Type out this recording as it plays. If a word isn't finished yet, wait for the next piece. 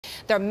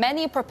There are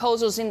many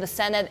proposals in the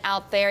Senate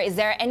out there. Is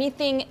there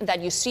anything that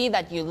you see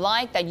that you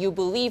like, that you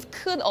believe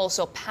could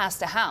also pass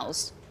the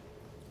House?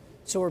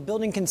 So we're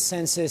building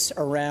consensus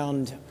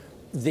around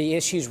the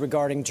issues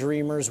regarding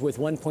Dreamers with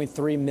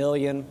 1.3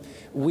 million.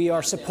 We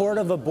are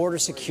supportive of border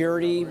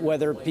security,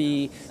 whether it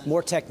be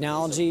more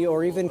technology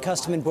or even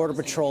Customs and Border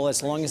Patrol,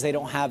 as long as they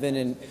don't have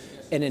an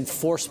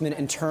enforcement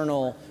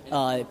internal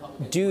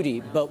duty.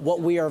 But what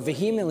we are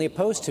vehemently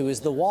opposed to is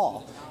the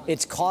wall.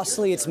 It's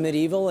costly, it's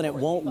medieval, and it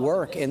won't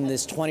work in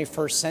this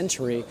 21st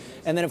century.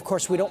 And then, of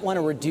course, we don't want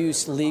to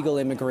reduce legal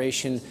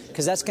immigration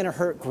because that's going to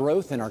hurt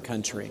growth in our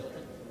country.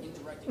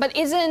 But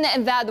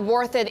isn't that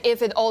worth it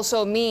if it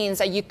also means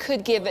that you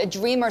could give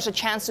Dreamers a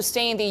chance to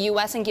stay in the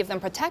U.S. and give them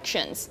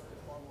protections?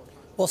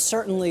 Well,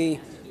 certainly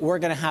we're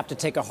going to have to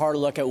take a hard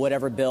look at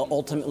whatever bill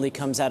ultimately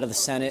comes out of the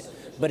Senate.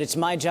 But it's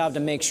my job to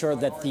make sure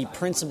that the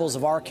principles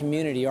of our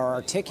community are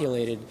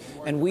articulated.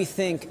 And we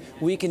think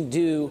we can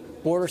do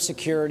border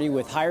security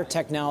with higher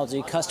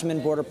technology, Customs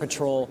and Border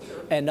Patrol,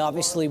 and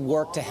obviously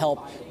work to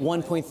help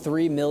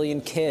 1.3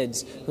 million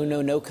kids who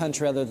know no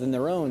country other than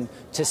their own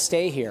to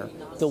stay here.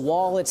 The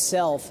wall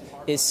itself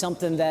is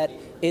something that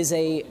is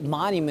a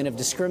monument of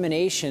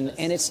discrimination,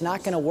 and it's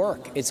not going to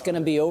work. It's going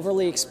to be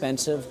overly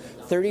expensive,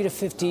 $30 to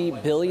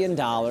 $50 billion,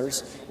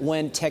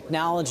 when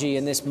technology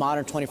in this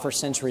modern 21st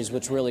century is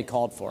what's really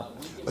called for.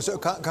 So,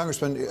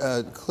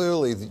 Congressman,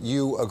 clearly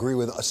you agree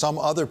with some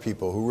other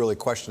people who really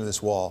question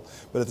this wall.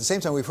 But at the same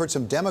time, we've heard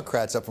some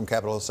Democrats up from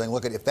Capitol Hill saying,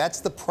 look, if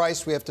that's the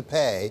price we have to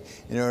pay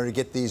in order to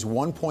get these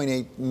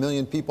 1.8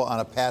 million people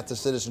on a path to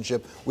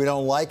citizenship, we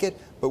don't like it,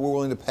 but we're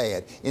willing to pay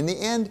it. In the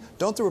end,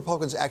 don't the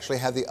Republicans actually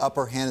have the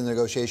upper hand in the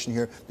negotiation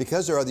here?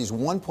 Because there are these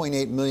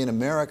 1.8 million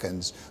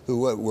Americans who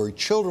were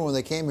children when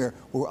they came here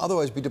who will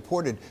otherwise be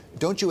deported.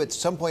 Don't you at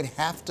some point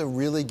have to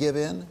really give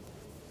in?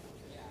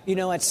 You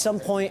know, at some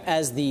point,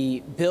 as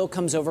the bill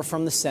comes over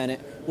from the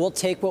Senate, we'll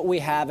take what we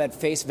have at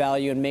face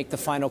value and make the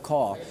final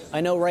call.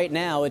 I know right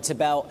now it's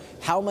about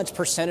how much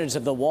percentage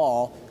of the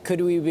wall could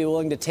we be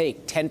willing to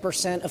take?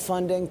 10% of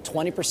funding,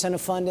 20%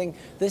 of funding?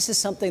 This is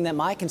something that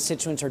my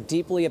constituents are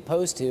deeply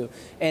opposed to,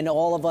 and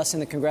all of us in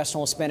the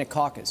Congressional Hispanic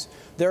Caucus.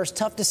 There's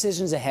tough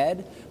decisions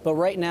ahead, but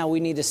right now we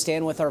need to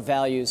stand with our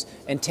values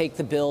and take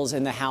the bills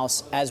in the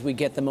House as we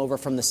get them over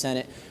from the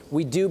Senate.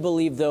 We do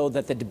believe, though,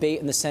 that the debate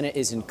in the Senate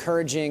is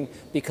encouraging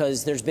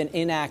because there's been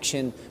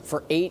inaction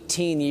for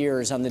 18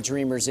 years on the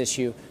Dreamers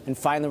issue, and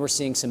finally we're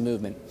seeing some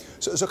movement.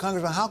 So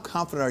Congressman, how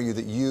confident are you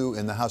that you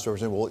and the House of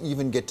Representatives will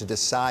even get to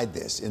decide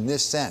this in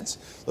this sense?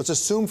 Let's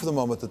assume for the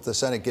moment that the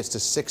Senate gets to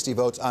 60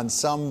 votes on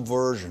some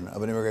version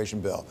of an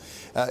immigration bill.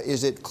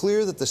 Is it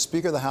clear that the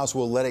Speaker of the House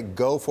will let it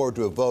go forward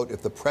to a vote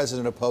if the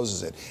President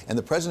opposes it? And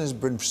the President has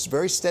been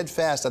very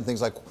steadfast on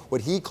things like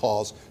what he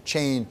calls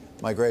chain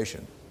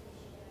migration.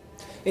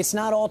 It's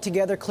not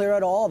altogether clear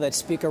at all that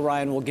Speaker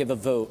Ryan will give a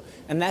vote.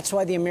 And that's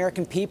why the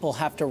American people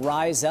have to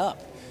rise up.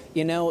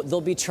 You know,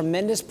 there'll be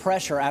tremendous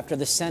pressure after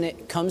the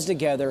Senate comes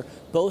together,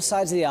 both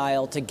sides of the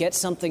aisle, to get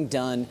something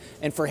done.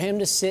 And for him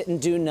to sit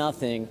and do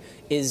nothing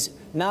is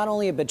not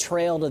only a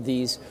betrayal to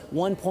these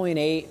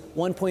 1.8,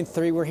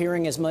 1.3, we're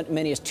hearing as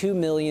many as 2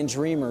 million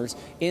Dreamers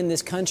in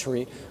this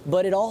country,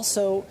 but it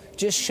also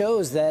just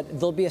shows that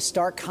there'll be a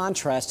stark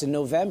contrast in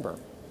November.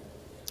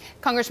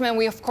 Congressman,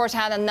 we, of course,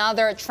 had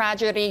another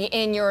tragedy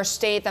in your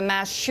state, the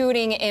mass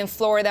shooting in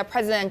Florida.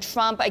 President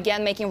Trump,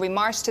 again, making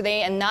remarks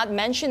today and not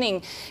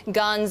mentioning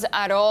guns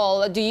at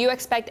all. Do you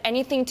expect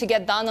anything to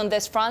get done on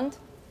this front?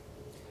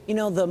 You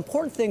know, the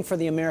important thing for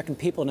the American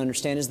people to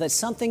understand is that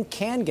something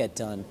can get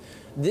done.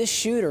 This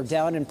shooter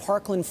down in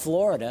Parkland,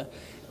 Florida,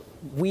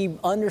 we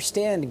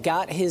understand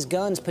got his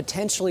guns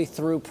potentially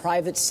through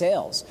private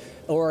sales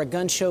or a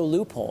gun show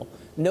loophole.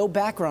 No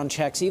background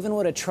checks, even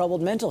with a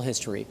troubled mental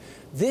history.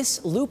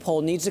 This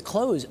loophole needs to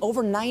close.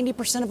 Over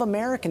 90% of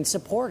Americans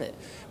support it.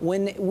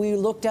 When we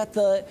looked at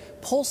the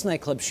Pulse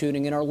nightclub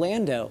shooting in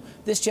Orlando,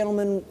 this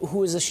gentleman who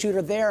was a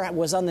shooter there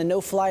was on the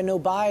no-fly,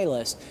 no-buy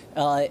list,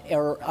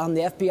 or on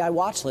the FBI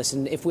watch list.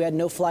 And if we had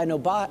no-fly,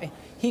 no-buy,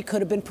 he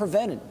could have been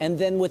prevented. And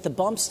then with the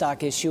bump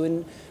stock issue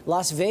in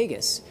Las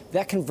Vegas,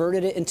 that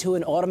converted it into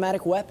an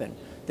automatic weapon.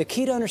 The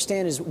key to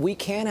understand is we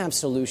can have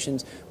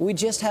solutions. We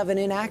just have an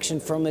inaction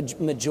from a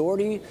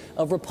majority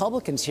of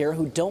Republicans here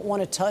who don't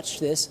want to touch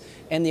this,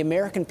 and the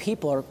American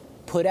people are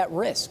put at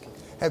risk.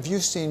 Have you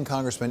seen,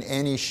 Congressman,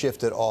 any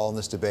shift at all in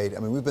this debate? I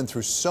mean, we've been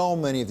through so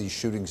many of these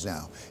shootings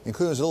now,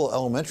 including those little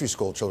elementary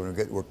school children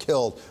who were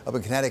killed up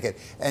in Connecticut,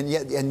 and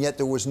yet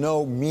there was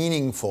no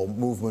meaningful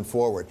movement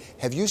forward.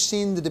 Have you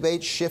seen the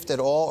debate shift at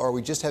all, or are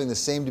we just having the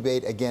same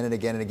debate again and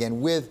again and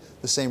again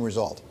with the same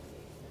result?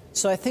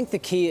 So I think the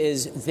key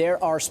is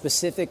there are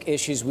specific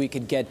issues we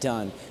could get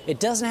done. It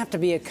doesn't have to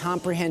be a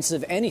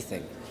comprehensive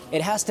anything.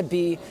 It has to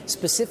be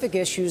specific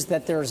issues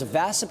that there is a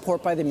vast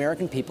support by the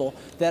American people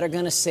that are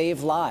going to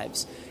save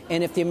lives.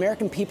 And if the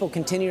American people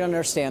continue to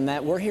understand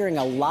that, we're hearing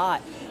a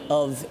lot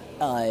of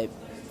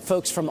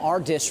folks from our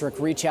district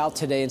reach out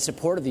today in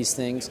support of these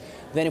things,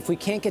 then if we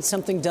can't get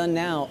something done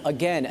now,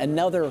 again,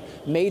 another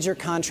major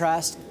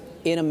contrast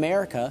in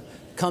America,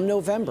 come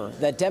November,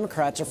 that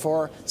Democrats are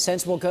for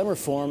sensible gun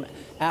reform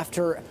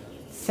after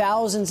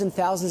thousands and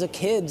thousands of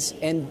kids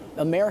and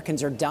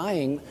Americans are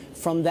dying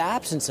from the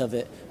absence of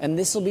it. And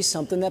this will be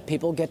something that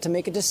people get to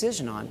make a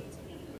decision on.